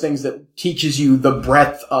one of those things that teaches you the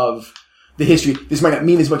breadth of the history. This might not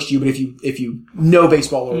mean as much to you, but if you know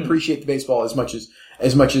baseball or appreciate the baseball as much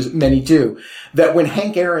as many do, that when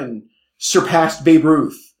Hank Aaron surpassed Babe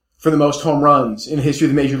Ruth for the most home runs in the history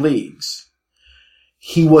of the major leagues,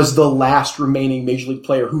 he was the last remaining major league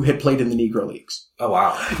player who had played in the Negro Leagues. Oh,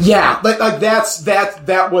 wow. Yeah, but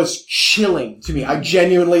that was chilling to me. I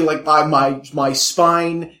genuinely, my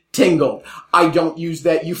spine tingled. I don't use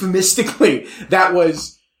that euphemistically. That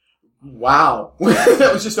was, wow. That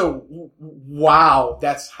was just wow.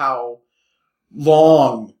 That's how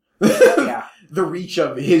long the reach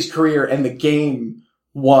of his career and the game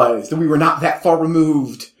was. That we were not that far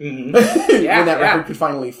removed when that record could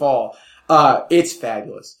finally fall. It's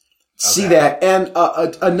fabulous. See that. And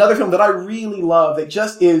another film that I really love that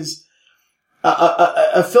just is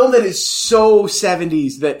a film that is so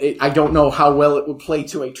 70s that I don't know how well it would play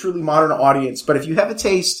to a truly modern audience. But if you have a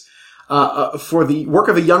taste for the work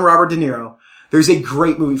of a young Robert De Niro, there's a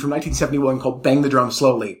great movie from 1971 called Bang the Drum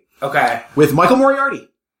Slowly. Okay. With Michael Moriarty,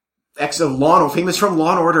 ex of famous from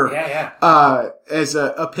Law and Order. Yeah. As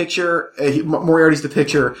a picture, Moriarty's the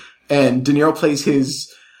picture, and De Niro plays his.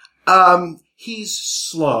 He's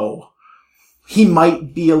slow. He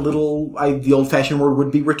might be a little, the old-fashioned word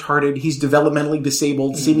would be retarded. He's developmentally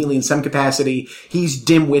disabled, seemingly in some capacity. He's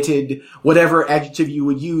dim-witted, whatever adjective you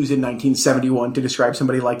would use in 1971 to describe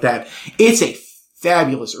somebody like that. It's a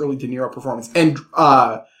fabulous early De Niro performance. And,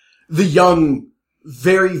 the young,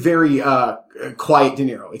 very, very, quiet De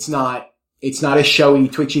Niro. It's not a showy,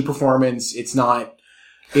 twitchy performance. It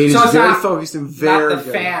is very focused and very not the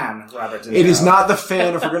good. fan, Robert De Niro. It is not the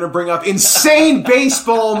fan if we're going to bring up insane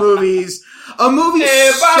baseball movies. A movie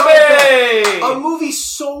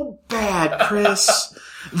so bad, Chris,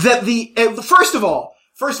 that first of all,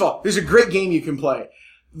 there's a great game you can play.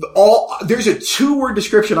 There's a 2-word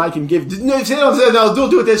description I can give. No, don't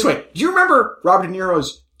do it this way. Do you remember Robert De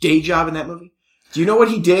Niro's day job in that movie? Do you know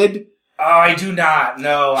what he did? Oh, I do not.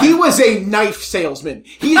 No. He was a knife salesman.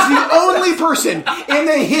 He's the only person in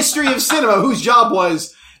the history of cinema whose job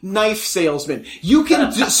was knife salesman. You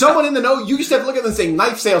can, someone in the know, you just have to look at them and say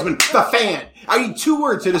knife salesman, the fan. I need 2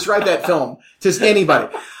 words to describe that film to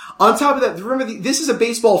anybody. On top of that, remember, this is a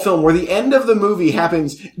baseball film where the end of the movie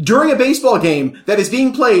happens during a baseball game that is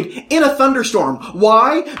being played in a thunderstorm.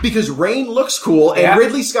 Why? Because rain looks cool and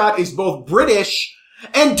Ridley Scott is both British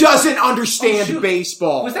and doesn't understand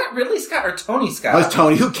baseball. Was that Ridley Scott or Tony Scott? Oh, it's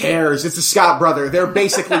Tony. Who cares? It's the Scott brother. They're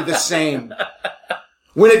basically the same.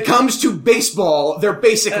 When it comes to baseball, they're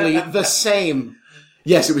basically the same.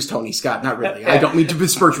 Yes, it was Tony Scott, not Ridley. I don't mean to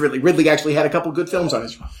besmirch Ridley. Ridley actually had a couple good films on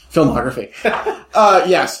his filmography.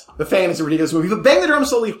 Yes, The Fan is a ridiculous movie. But Bang the Drum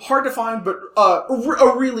Slowly, hard to find, but a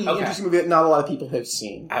really interesting movie that not a lot of people have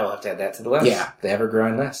seen. I will have to add that to the list. Yeah. The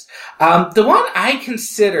ever-growing list. The one I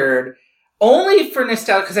considered only for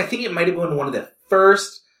nostalgia, because I think it might have been one of the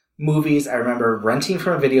first movies I remember renting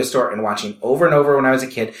from a video store and watching over and over when I was a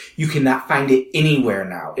kid. You cannot find it anywhere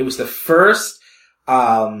now. It was the first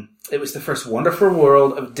Wonderful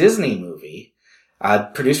World of Disney movie,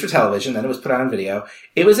 produced for television, then it was put out on video.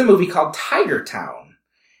 It was a movie called Tiger Town.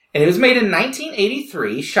 And it was made in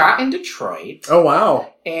 1983, shot in Detroit. Oh,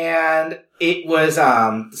 wow. And it was,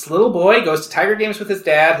 this little boy goes to Tiger games with his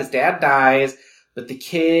dad. His dad dies. But the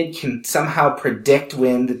kid can somehow predict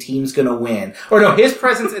when the team's gonna win. Or no, his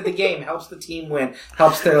presence at the game helps the team win.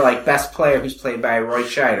 Helps their, best player, who's played by Roy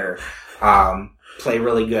Scheider, play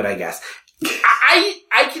really good, I guess.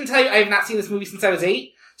 I can tell you, I have not seen this movie since I was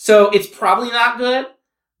 8, so it's probably not good,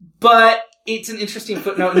 But it's an interesting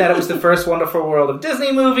footnote in that it was the first Wonderful World of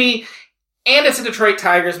Disney movie, and it's a Detroit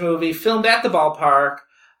Tigers movie filmed at the ballpark,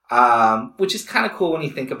 which is kind of cool when you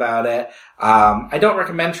think about it. I don't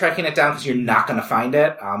recommend tracking it down because you're not going to find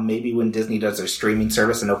it. Maybe when Disney does their streaming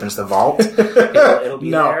service and opens the vault, it'll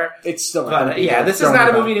be there. It's still not. But yeah, this is not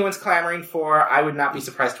a movie anyone's clamoring for. I would not be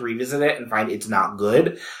surprised to revisit it and find it's not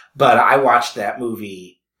good. But I watched that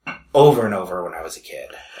movie over and over when I was a kid.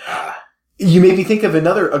 You made me think of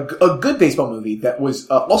a good baseball movie that was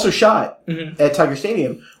also shot at Tiger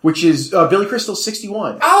Stadium, which is Billy Crystal's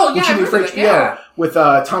 61. Oh, yeah, which you made for HBO with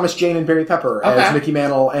Thomas Jane and Barry Pepper as Mickey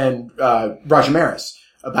Mantle and Roger Maris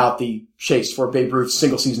about the chase for Babe Ruth's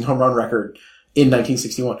single-season home run record in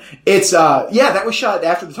 1961. It's that was shot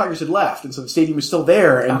after the Tigers had left, and so the stadium was still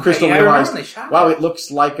there, and Crystal realized, wow, it looks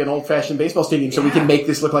like an old-fashioned baseball stadium, so we can make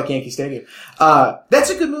this look like Yankee Stadium. That's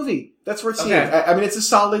a good movie. That's worth seeing. I mean, it's a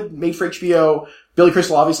solid, made for HBO. Billy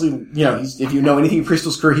Crystal, obviously, if you know anything of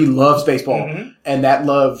Crystal's career, he loves baseball, and that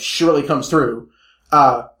love surely comes through.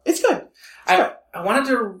 It's good. I wanted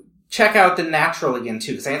to check out The Natural again,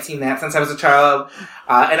 too, because I hadn't seen that since I was a child,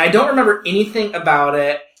 and I don't remember anything about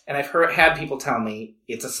it, and I've had people tell me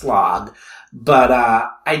it's a slog, but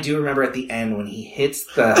I do remember at the end when he hits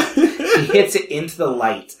it into the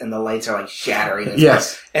lights, and the lights are like shattering.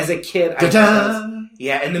 Yes. As a kid,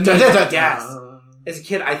 and the music, yes. As a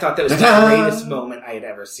kid, I thought that was the greatest moment I had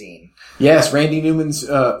ever seen. Yes, Randy Newman's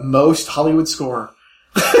most Hollywood score.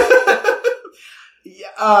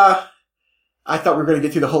 I thought we were going to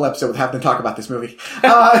get through the whole episode with having to talk about this movie. You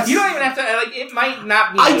don't even have to, it might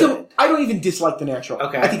not be good. I don't even dislike The Natural.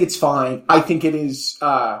 Okay. I think it's fine. I think it is,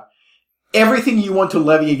 everything you want to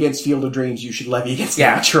levy against Field of Dreams, you should levy against The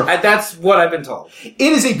Natural. That's what I've been told. It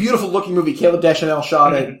is a beautiful looking movie. Caleb Deschanel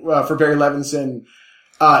shot it, for Barry Levinson.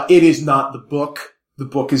 It is not the book. The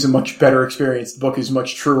book is a much better experience. The book is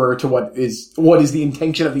much truer to what is the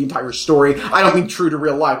intention of the entire story. I don't mean true to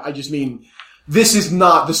real life. I just mean, this is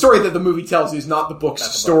not, the story that the movie tells is not the book's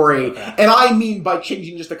story. Okay. And I mean by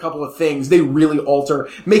changing just a couple of things, they really alter,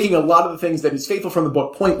 making a lot of the things that is faithful from the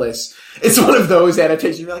book pointless. It's one of those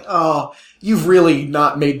adaptations you're like, oh, you've really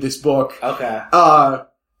not made this book. Okay.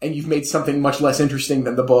 And you've made something much less interesting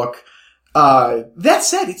than the book. That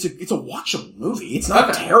said, it's a watchable movie. It's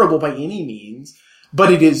not terrible by any means,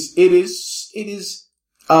 but it is,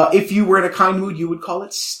 if you were in a kind mood, you would call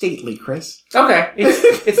it stately, Chris. Okay.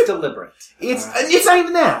 It's deliberate. It's not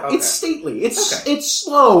even that. Okay. It's stately. It's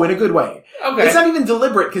slow in a good way. Okay. It's not even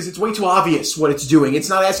deliberate because it's way too obvious what it's doing. It's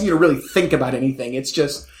not asking you to really think about anything. It's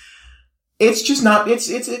just not,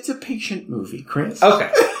 it's a patient movie, Chris.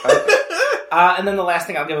 Okay. And then the last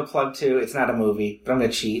thing I'll give a plug to, it's not a movie, but I'm going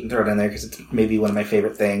to cheat and throw it in there because it's maybe one of my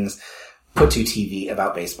favorite things put to TV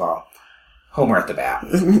about baseball. Homer at the Bat.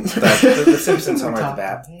 The Simpsons Homer at the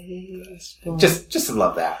Bat. Just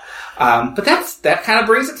love that. But that kind of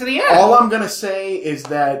brings it to the end. All I'm going to say is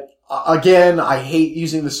that, again, I hate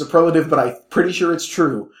using the superlative, but I'm pretty sure it's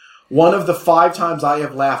true. One of the 5 times I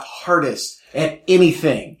have laughed hardest at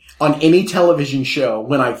anything on any television show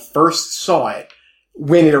when I first saw it,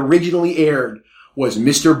 when it originally aired, was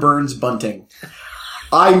Mr. Burns' Bunting.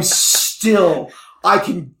 I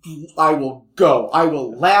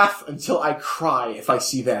will laugh until I cry if I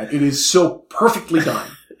see that. It is so perfectly done.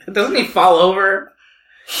 Doesn't he fall over?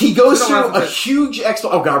 He goes through a huge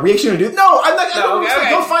oh god, we actually gonna do it? No, I'm not gonna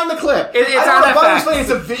go find the clip. It's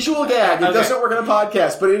a visual gag. It doesn't work on a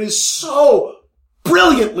podcast, but it is so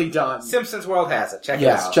brilliantly done. Simpsons World has it. Check it out.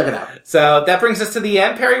 Yes, check it out. So that brings us to the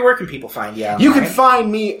end. Perry, where can people find you? You can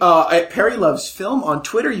find me at Perry Loves Film on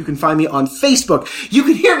Twitter. You can find me on Facebook. You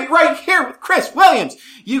can hear me right here with Chris Williams.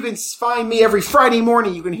 You can find me every Friday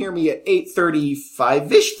morning. You can hear me at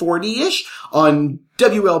 8:35-ish, 40-ish on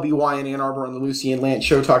WLBY in Ann Arbor on the Lucy and Lance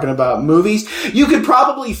show talking about movies. You could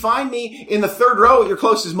probably find me in the third row at your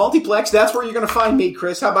closest multiplex. That's where you're going to find me,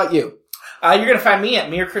 Chris. How about you? You're going to find me at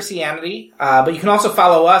Mere Christianity, but you can also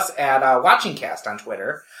follow us at WatchingCast on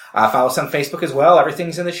Twitter. Follow us on Facebook as well.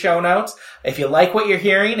 Everything's in the show notes. If you like what you're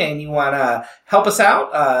hearing and you want to help us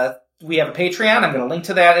out, we have a Patreon. I'm going to link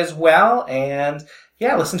to that as well. And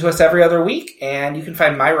yeah, listen to us every other week. And you can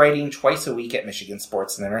find my writing twice a week at Michigan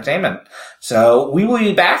Sports and Entertainment. So we will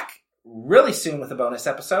be back really soon with a bonus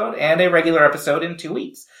episode and a regular episode in 2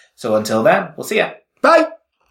 weeks. So until then, we'll see ya. Bye!